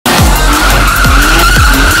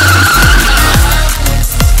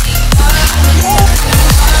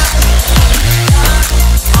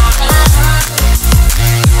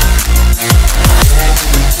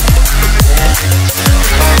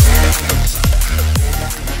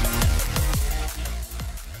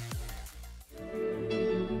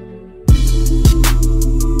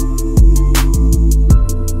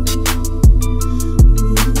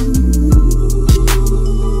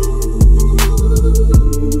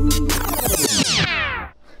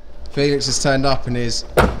Felix has turned up in his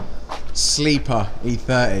sleeper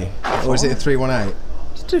E30. Or is it a 318?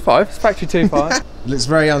 It's 2.5, it's factory 2.5. It looks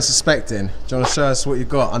very unsuspecting. Do you want to show us what you've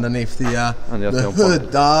got underneath the hood,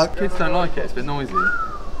 dog? Kids don't like it, it's a bit noisy.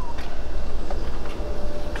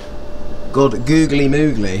 God, googly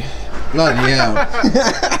moogly. Bloody hell.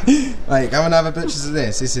 Right, come and have a butcher's of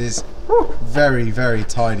this. This is very, very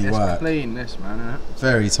tidy work. Clean this, man, isn't it?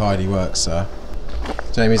 Very tidy work, sir.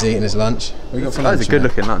 Jamie's eating his lunch. What you got for lunch? That's a good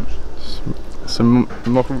looking lunch. Some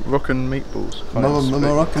Moroccan meatballs.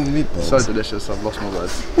 Moroccan meatballs. So delicious, I've lost my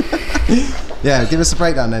words. Yeah, give us a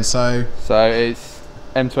breakdown then. So it's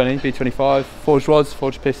M20, B25, forged rods,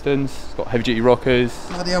 forged pistons, it's got heavy duty rockers.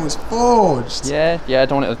 Bloody hell, it's forged! Yeah, I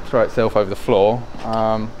don't want it to throw itself over the floor.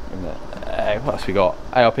 What else we got?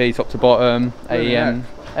 ARP top to bottom,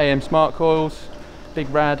 AEM smart coils, big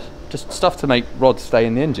rad, just stuff to make rods stay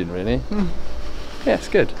in the engine really. Yeah, it's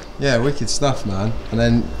good. Yeah, wicked stuff, man. And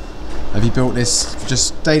then, have you built this for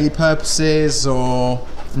just daily purposes or?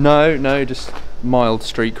 No, just mild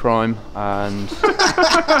street crime and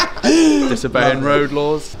disobeying road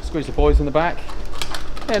laws. Squeeze the boys in the back.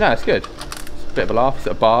 Yeah, no, it's good. It's a bit of a laugh. It's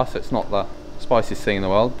at a bar, so it's not the spiciest thing in the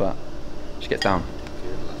world, but she gets down.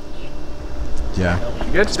 Yeah,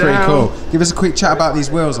 it's pretty cool. Give us a quick chat about these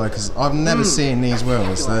wheels though, because I've never seen these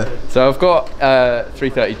wheels. So I've got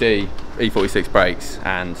 330D E46 brakes,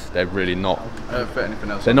 and they're really not fit anything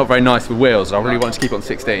else. They're not very nice with wheels. I really want to keep it on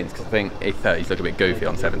 16s because I think E30s look a bit goofy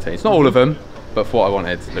on 17s. Not all of them, but for what I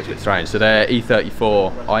wanted, it looks a bit strange. So they're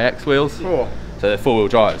E34 IX wheels. Cool. So they're four-wheel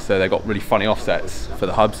drives, so they've got really funny offsets for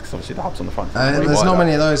the hubs, because obviously the hub's on the front. There's not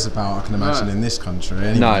many of those about, I can imagine, in this country.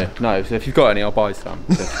 Anyway. No. So if you've got any, I'll buy some.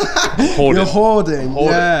 You're hoarding.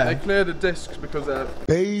 Yeah. They clear the discs because they're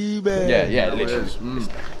baby. Yeah, literally.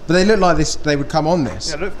 But they look like this. They would come on this.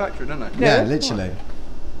 Yeah, they look factory, don't they? Yeah, literally.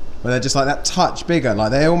 But they're just like that touch bigger. Like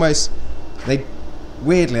they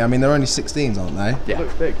weirdly, I mean, they're only 16s, aren't they? Yeah. It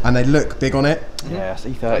looks big. And they look big on it. Yeah, it's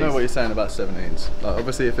E30s. I know what you're saying about 17s. Like,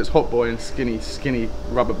 obviously, if it's hot boy and skinny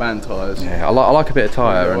rubber band tyres. Yeah, I like a bit of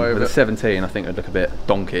tyre, and with a 17, I think it would look a bit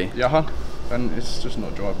donkey. Yeah, and it's just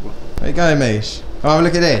not drivable. There you go, Mish. Oh,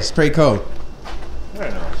 look at this. Pretty cool. Very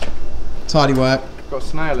nice. Tidy work. Got a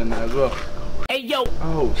snail in there as well. Hey, yo!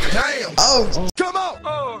 Oh. Damn! Oh! Come on!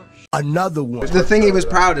 Oh. Another one. The thing he was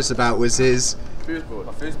proudest about was his fuse board.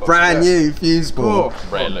 Brand new fuse board. Oh.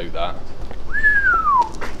 Rare loot, that.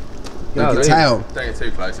 You can tell. Don't get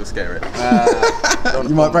too close, you'll scare it.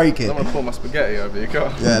 You might break it. I don't want to pour my spaghetti over your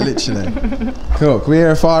car. Yeah, literally. Cool. Can we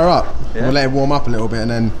hear a fire up? Yeah. We'll let it warm up a little bit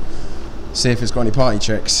and then see if it's got any party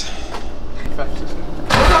tricks.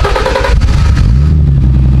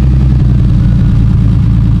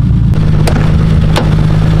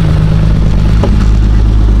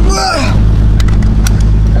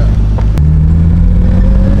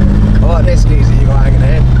 I like this geezer you got hanging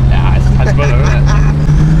here. Yeah, it's Hasbulla, isn't it?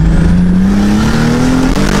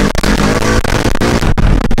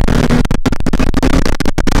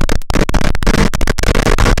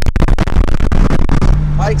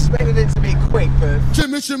 I expected it to be quick, but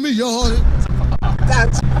Shimmy, on it.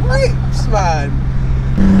 That's great, man.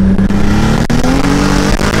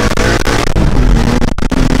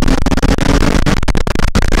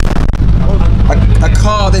 A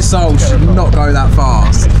car this old should not go that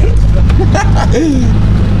fast.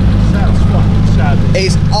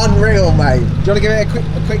 It's unreal, mate. Do you want to give it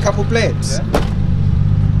a quick couple blips? Yeah.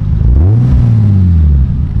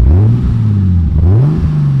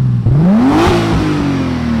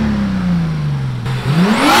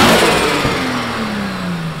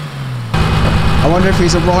 I wonder if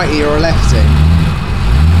he's a righty or a lefty.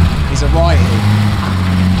 He's a righty.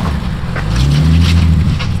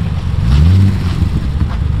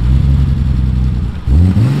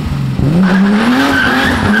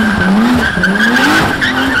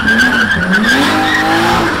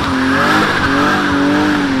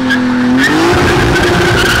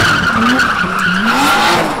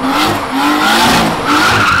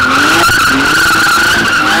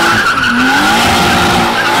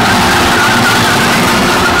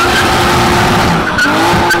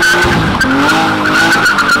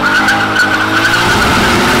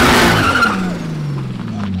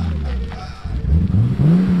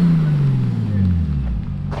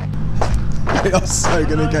 We are so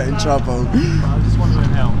going to get in trouble. I was just wondering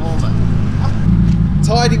how warm.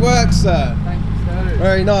 Tidy work, sir. Thank you, sir.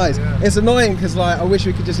 Very nice. Yeah. It's annoying because I wish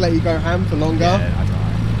we could just let you go ham for longer.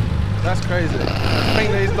 Yeah, That's crazy. I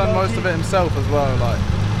think that he's done most of it himself as well. Like,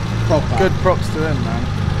 Proper. good props to him, man.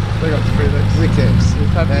 Big up to Felix. Wicked.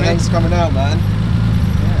 having me. Thanks for coming out, man.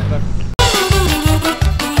 Yeah,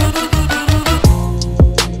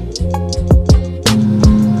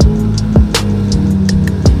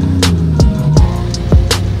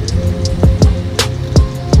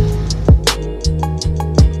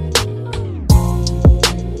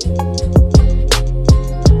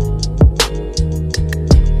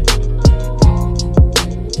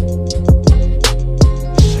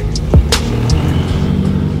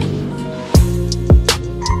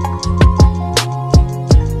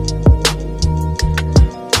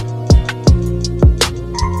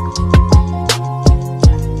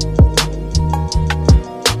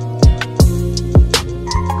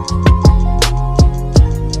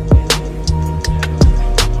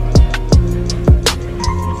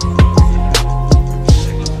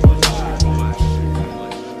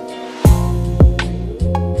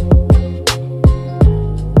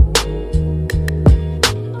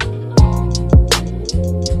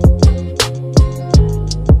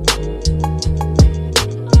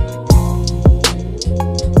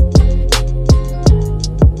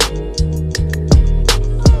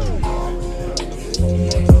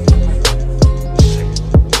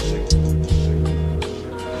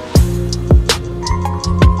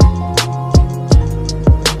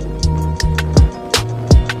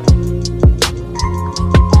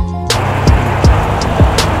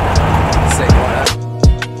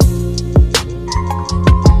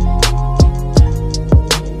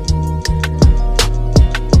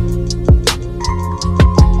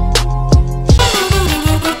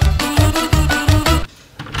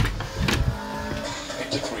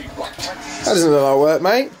 That doesn't look like work,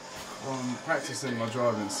 mate. I'm practicing my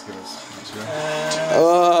driving skills,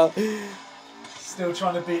 actually. Still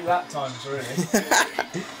trying to beat lap times, really.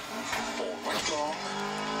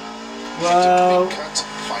 Well,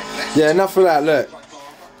 yeah, enough of that. Look,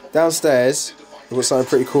 downstairs we've got something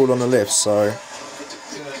pretty cool on the lift, so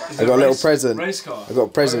I got a little present. Race car? I got a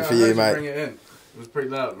present for you, mate. Bring it in. It was pretty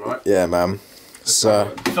loud, right? Yeah, man. It's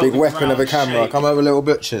a big weapon of a camera. Come over, little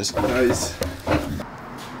butchers. Nice.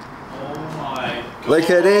 oh my God. Look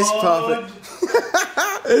at this puppet.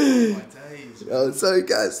 Oh, it's so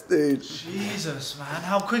gas, dude. Jesus, man.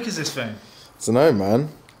 How quick is this thing? I don't know, man.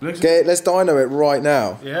 Let's dyno it right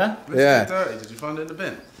now. Yeah? Yeah. Dirty. Did you find it in the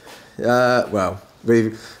bin? Well,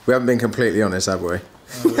 we haven't been completely honest, have we?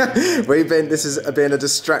 We've been. This has been a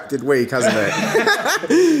distracted week, hasn't it?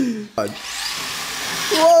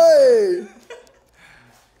 Whoa!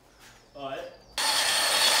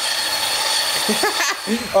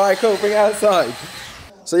 Alright, cool. Bring it outside.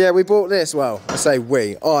 So yeah, we bought this. Well, I say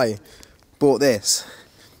we. I bought this.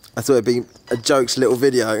 I thought it'd be a jokes little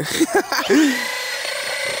video.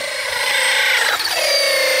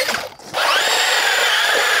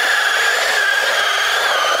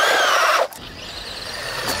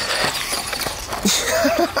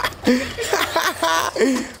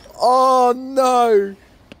 Oh no!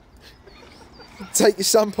 Take your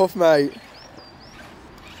sump off, mate.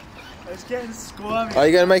 It's getting squirmy. Are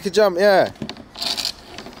you going to make a jump? Yeah.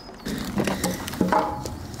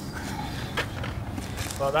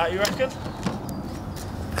 Like that, you reckon?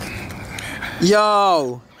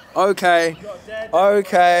 Yo! Okay.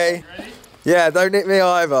 Okay. Ready? Yeah, don't hit me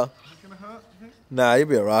either. It's gonna hurt, you think? Nah, you'll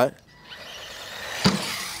be alright.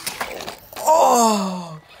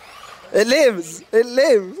 Oh! It lives! It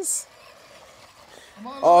lives!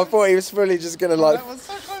 Oh, I thought he was fully just gonna like. That was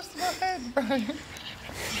so close to my head, bro.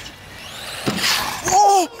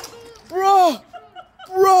 Oh!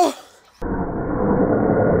 Bro!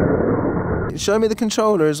 Show me the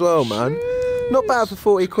controller as well, man. Not bad for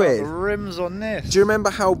 40 quid. The rims on this. Do you remember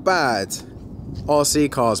how bad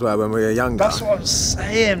RC cars were when we were younger? That's what I'm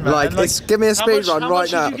saying, man. Like, give me a speed run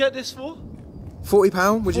right now. How much did you get this for?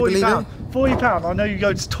 £40, would you believe it? £40. I know you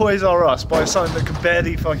go to Toys R Us, buy something that can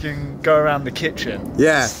barely fucking go around the kitchen.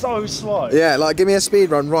 Yeah. It's so slow. Yeah, like give me a speed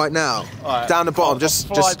run right now. Right. Down the bottom, I'll just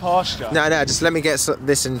fly past you. No, just let me get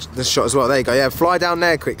this in the shot as well. There you go. Yeah, fly down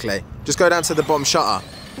there quickly. Just go down to the bottom shutter.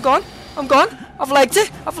 I'm gone. I'm gone. I've legged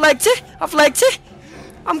it. I've legged it. I've legged it.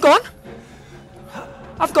 I'm gone.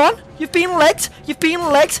 I've gone. You've been legged. You've been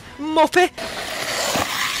legged. Muppet.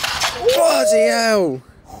 Bloody hell!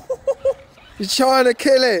 You're trying to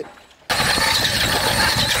kill it.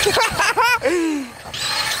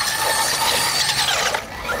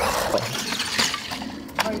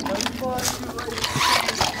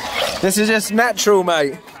 This is just natural,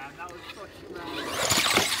 mate.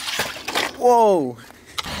 Whoa!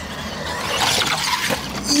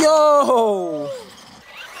 Yo!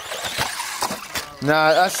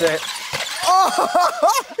 Nah, that's it.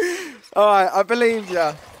 Oh! Alright, I believe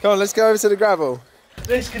ya. Come on, let's go over to the gravel. If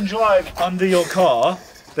this can drive under your car,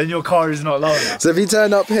 then your car is not low enough. So if you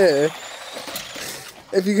turn up here,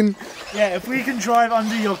 if you can... Yeah, if we can drive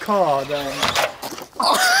under your car, then...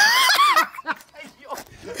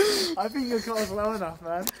 I think your car's low enough,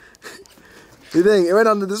 man. You think? It went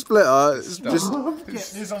under the splitter, it's just...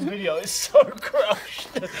 Get this on video, it's so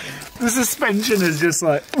crushed. The suspension is just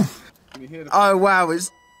like... Oh wow, it's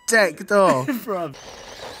decked off. Bruv.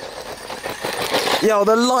 Yo,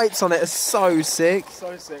 the lights on it are so sick.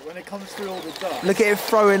 So sick, when it comes through all the dirt. Look at it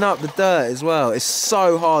throwing up the dirt as well. It's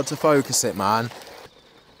so hard to focus it, man.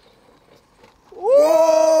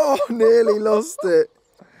 Whoa! Nearly lost it.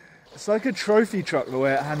 It's like a trophy truck, the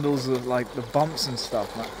way it handles the bumps and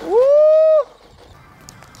stuff, man.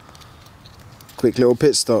 Quick little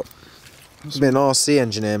pit stop. Be an RC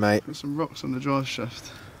engineer, mate. Put some rocks on the drive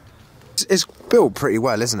shaft. It's built pretty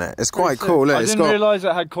well, isn't it? It's quite cool. Look, I it's didn't got... realise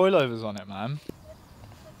it had coilovers on it, man.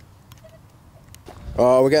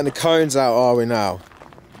 Oh, we're getting the cones out, are we now?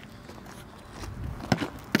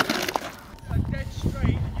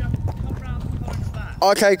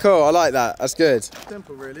 Okay, cool. I like that. That's good.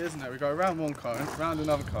 Simple, really, isn't it? We go around one cone, round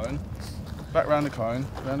another cone, back round the cone,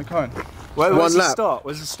 round the cone. One Where's lap. the start?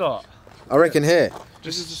 Where's the start? I reckon here.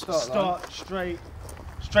 This is the start line.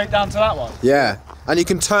 Straight down to that one. Yeah, and you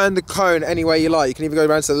can turn the cone any way you like. You can either go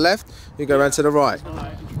around to the left, or you can go around to the right.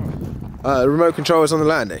 The remote control is on the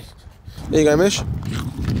landing. There you go, Mish.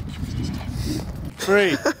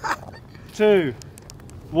 3, 2,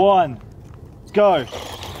 1, go.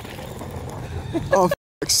 Oh, for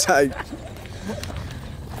fuck's sake.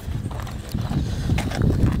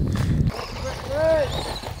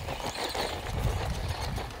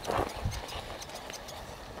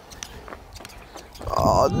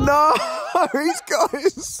 Oh no! He's got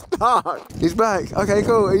it stuck. He's back. Okay,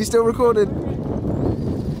 cool. Are you still recording?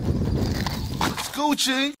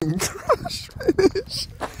 Gucci. Crash finish.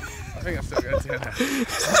 I think I'm still going to do that.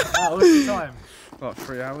 What's the time? What,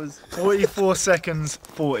 3 hours? 44 seconds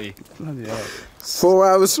 40. Bloody hell.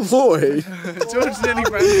 4 hours 40. George nearly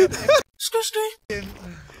ran the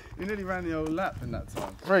You nearly ran the old lap in that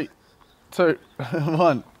time. 3, 2,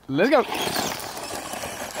 1. Let's go.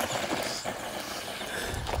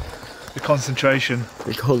 The concentration.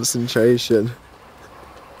 The concentration.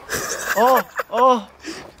 Oh!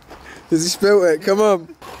 Has he spilt it? Come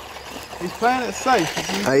on. He's playing it safe,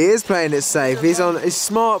 isn't he? He is playing it safe. He's on his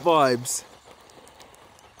smart vibes.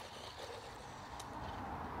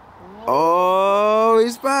 Oh,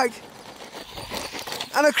 he's back.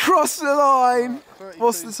 And across the line.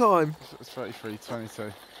 What's the time? It's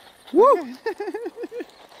 33:22. Woo!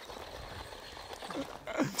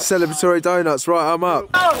 Celebratory donuts, right, I'm up.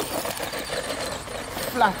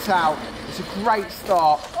 Flat out. It's a great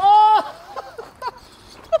start.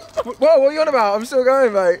 Whoa, what are you on about? I'm still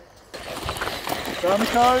going, mate. Down the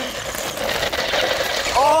cone.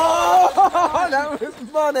 Oh, that was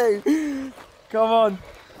money. Come on.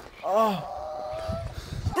 Oh.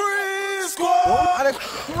 And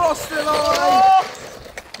across the line.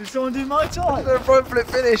 Did someone do my time? The front flip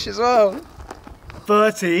finish as well.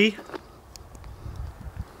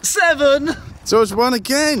 37.14. George won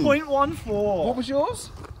again. What was yours?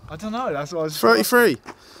 I don't know, that's what I was 33.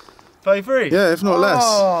 33? Yeah, if not less.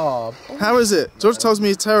 Oh, How is it? George tells me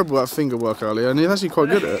he's terrible at finger work earlier, and he's actually quite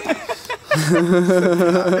good at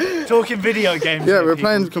it. Talking video games. Yeah, here, we're people.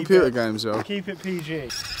 playing Keep computer it- games, yo. Keep it PG.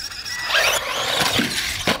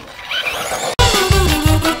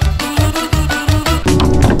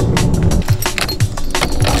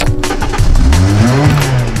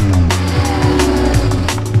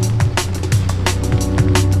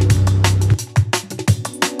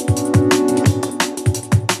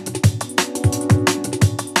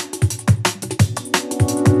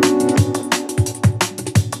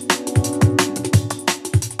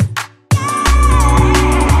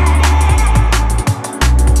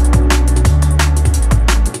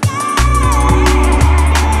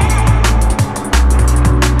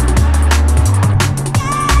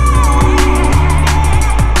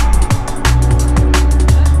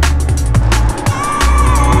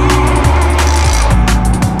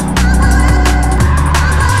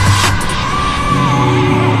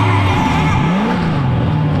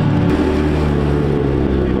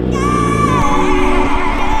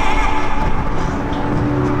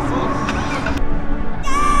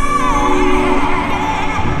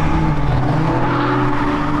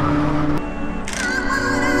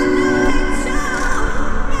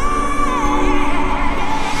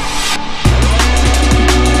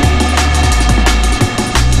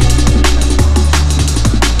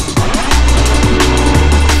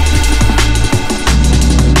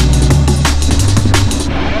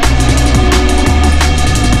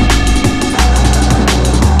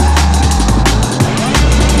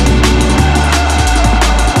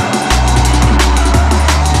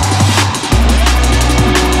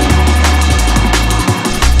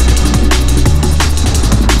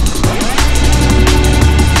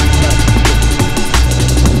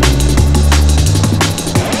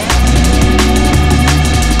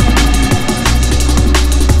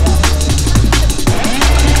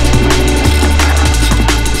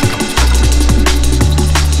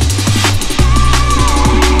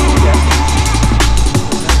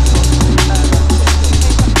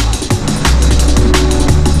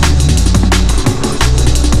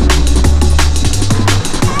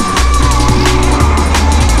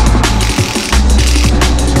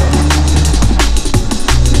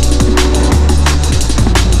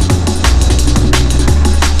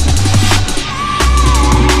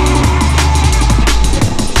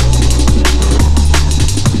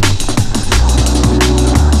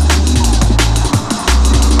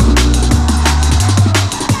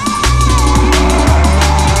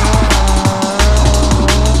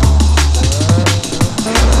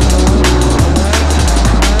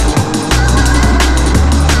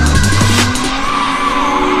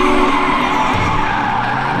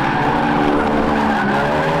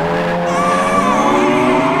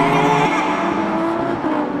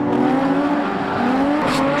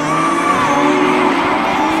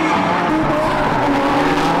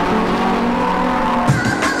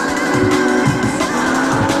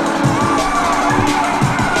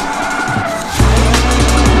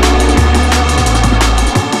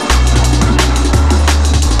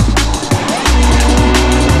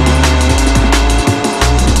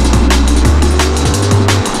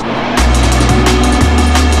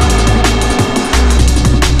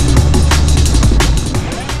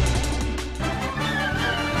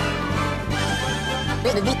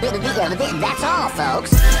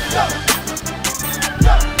 folks.